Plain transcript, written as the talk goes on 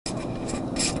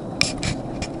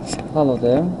Hello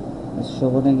there, it's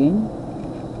Shobhan again,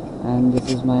 and this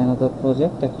is my another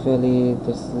project. Actually,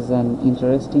 this is an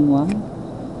interesting one.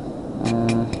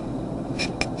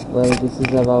 This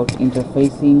is about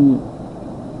interfacing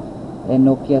a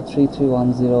Nokia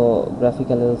 3310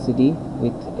 graphical LCD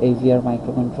with AVR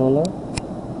microcontroller.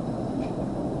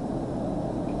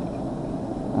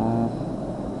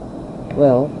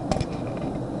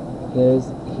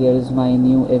 Here is my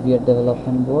new AVR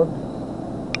development board.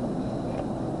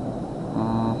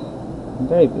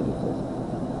 Very beautiful.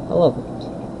 I love it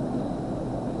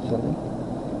actually.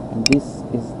 And this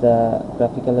is the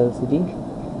graphical LCD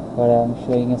where I am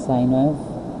showing a sine wave.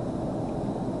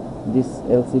 This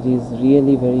LCD is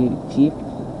really very cheap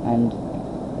and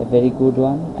a very good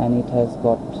one, and it has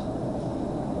got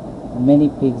many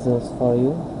pixels for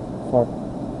you, for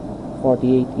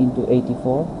 48 into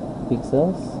 84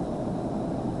 pixels,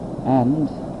 and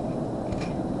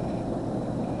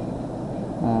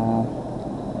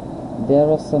there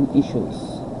are some issues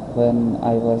when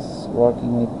I was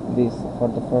working with this for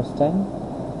the first time.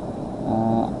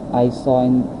 I saw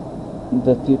in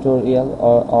the tutorial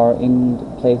or in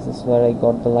places where I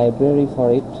got the library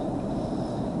for it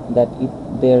that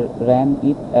they ran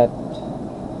it at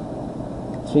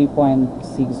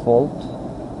 3.6 volt.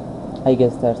 I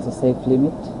guess that's the safe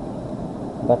limit,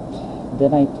 but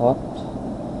then I thought,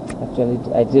 actually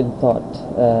I didn't thought,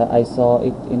 I saw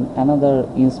it in another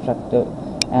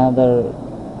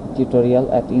tutorial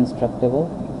at Instructable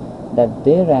that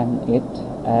they ran it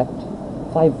at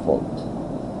 5 volt.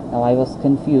 Now I was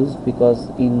confused because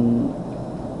in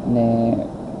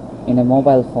a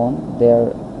mobile phone they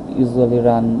are usually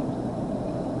run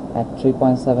at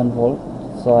 3.7 volt,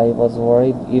 so I was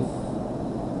worried if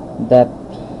that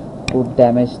would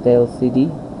damage the LCD,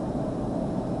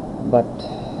 but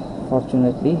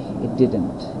fortunately it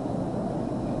didn't.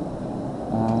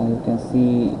 You can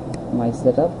see my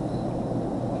setup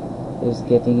is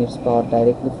getting its power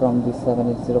directly from the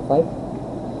 7805,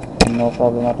 no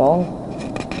problem at all.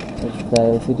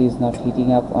 The LCD is not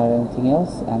heating up or anything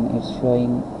else, and it's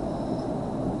showing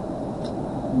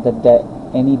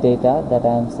any data that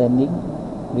I am sending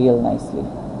real nicely.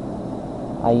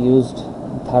 I used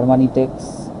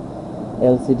Thermanitex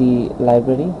LCD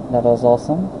library. That was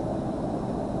awesome.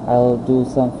 I'll do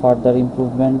some further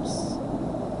improvements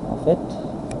of it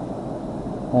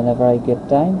whenever I get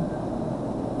time,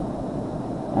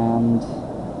 and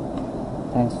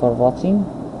thanks for watching.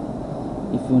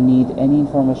 If you need any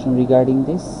information regarding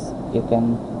this, you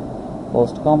can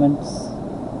post comments.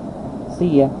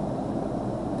 See ya.